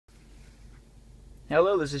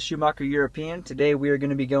Hello, this is Schumacher European. Today we are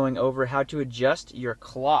going to be going over how to adjust your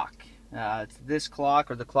clock. It's this clock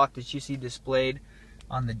or the clock that you see displayed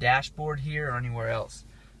on the dashboard here or anywhere else.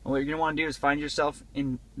 And what you're going to want to do is find yourself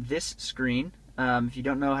in this screen. If you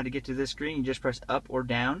don't know how to get to this screen, you just press up or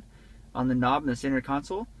down on the knob in the center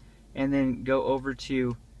console and then go over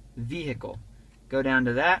to Vehicle. Go down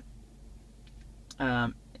to that.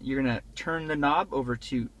 You're going to turn the knob over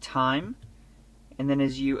to Time, and then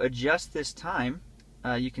as you adjust this time,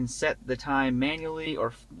 you can set the time manually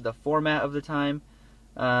or the format of the time.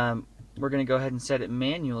 We're going to go ahead and set it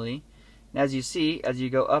manually. And as you see, as you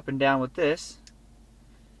go up and down with this,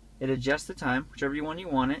 it adjusts the time, whichever one you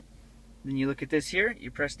want it. Then you look at this here, you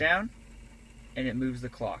press down, and it moves the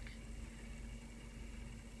clock.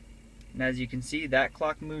 And as you can see, that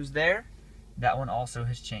clock moves there. That one also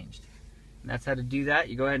has changed. And that's how to do that.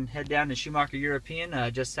 You go ahead and head down to Schumacher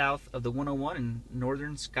European, just south of the 101 in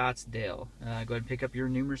northern Scottsdale. Go ahead and pick up your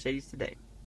new Mercedes today.